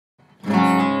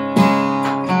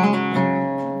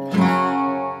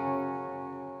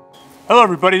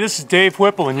Hello everybody, this is Dave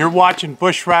Whipple and you're watching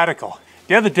Bushradical.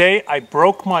 The other day I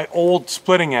broke my old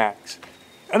splitting axe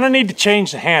and I need to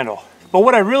change the handle. But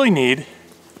what I really need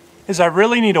is a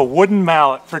wooden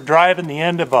mallet for driving the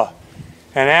end of an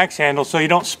axe handle so you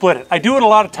don't split it. I do it a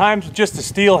lot of times with just a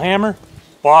steel hammer,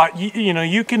 but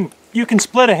you can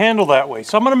split a handle that way.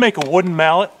 So I'm going to make a wooden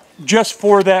mallet just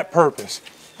for that purpose.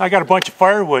 I got a bunch of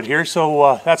firewood here,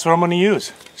 so that's what I'm going to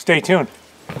use. Stay tuned.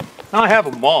 Now I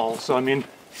have them all, so I mean,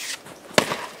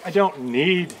 I don't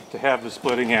need to have the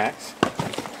splitting axe,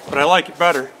 but I like it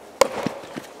better.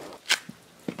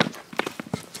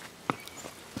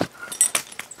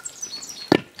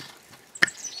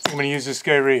 I'm going to use this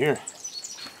guy right here.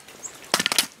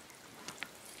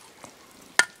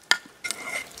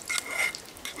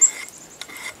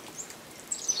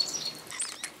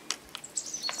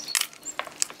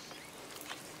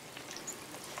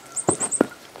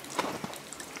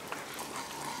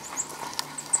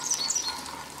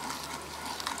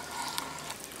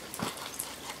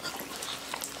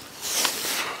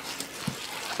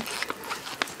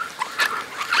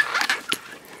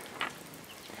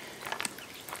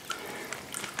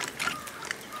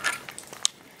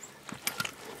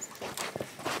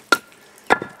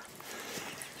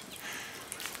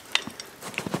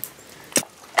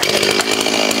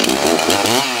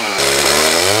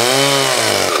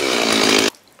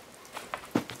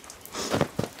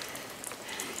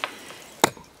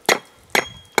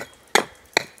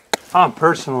 I'm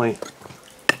personally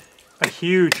a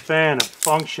huge fan of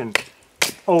function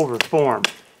over form.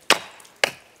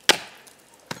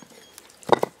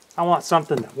 I want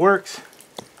something that works.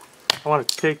 I want it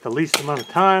to take the least amount of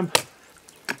time.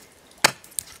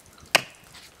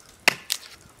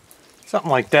 Something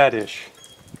like that-ish.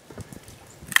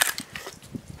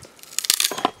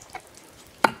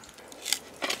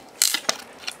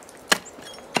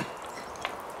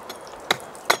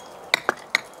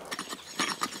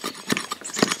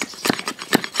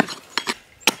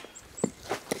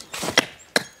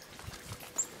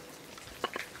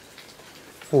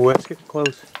 Oh, that's getting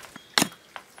close.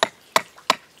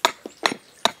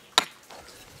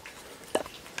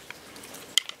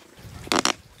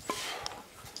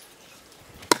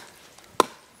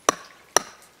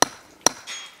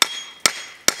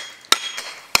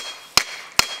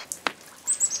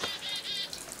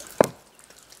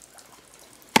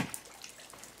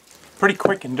 Pretty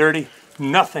quick and dirty,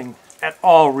 nothing at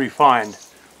all refined.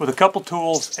 With a couple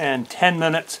tools and 10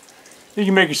 minutes, you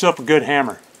can make yourself a good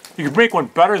hammer. You can make one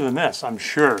better than this, I'm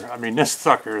sure. I mean, this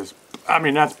sucker is,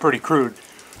 that's pretty crude.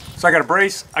 So I got a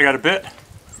brace, I got a bit,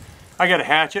 I got a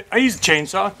hatchet. I use a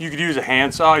chainsaw. You could use a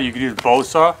handsaw, you could use a bow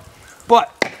saw.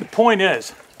 But the point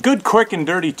is, good, quick, and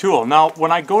dirty tool. Now, when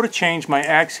I go to change my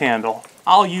axe handle,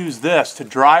 I'll use this to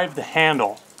drive the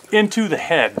handle into the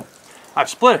head. I've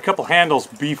split a couple handles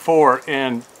before,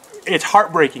 and it's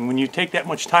heartbreaking when you take that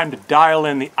much time to dial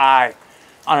in the eye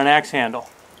on an axe handle.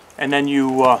 And then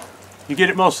you get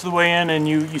it most of the way in and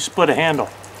you split a handle.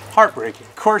 Heartbreaking.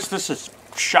 Of course, this is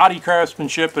shoddy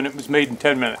craftsmanship and it was made in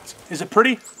 10 minutes. Is it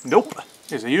pretty? Nope.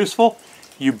 Is it useful?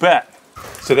 You bet.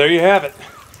 So there you have it.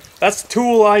 That's the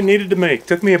tool I needed to make.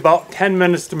 Took me about 10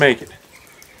 minutes to make it.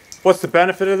 What's the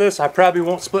benefit of this? I probably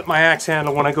won't split my axe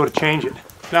handle when I go to change it.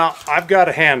 Now, I've got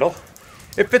a handle.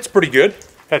 It fits pretty good.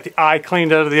 Got the eye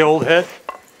cleaned out of the old head.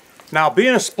 Now,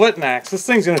 being a splitting axe, this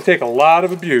thing's going to take a lot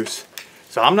of abuse.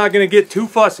 So I'm not going to get too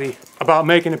fussy about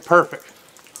making it perfect.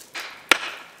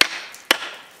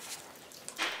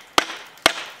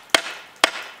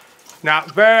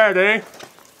 Not bad, eh?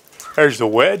 There's the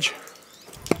wedge.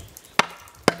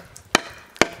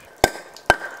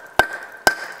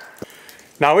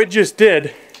 Now it just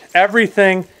did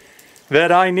everything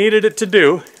that I needed it to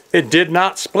do. It did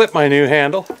not split my new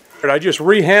handle. I just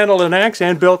rehandled an axe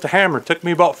and built a hammer. It took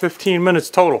me about 15 minutes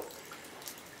total.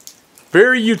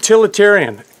 Very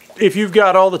utilitarian. If you've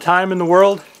got all the time in the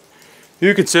world,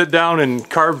 you could sit down and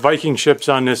carve Viking ships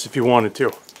on this if you wanted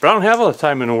to. But I don't have all the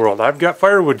time in the world. I've got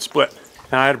firewood split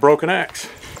and I had a broken axe.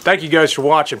 Thank you guys for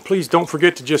watching. Please don't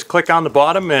forget to just click on the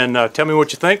bottom and tell me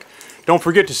what you think. Don't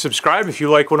forget to subscribe if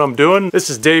you like what I'm doing. This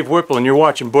is Dave Whipple and you're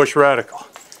watching Bushradical.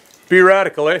 Be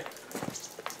radical, eh?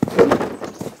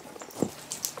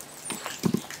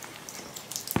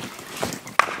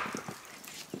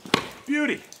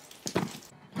 Beauty.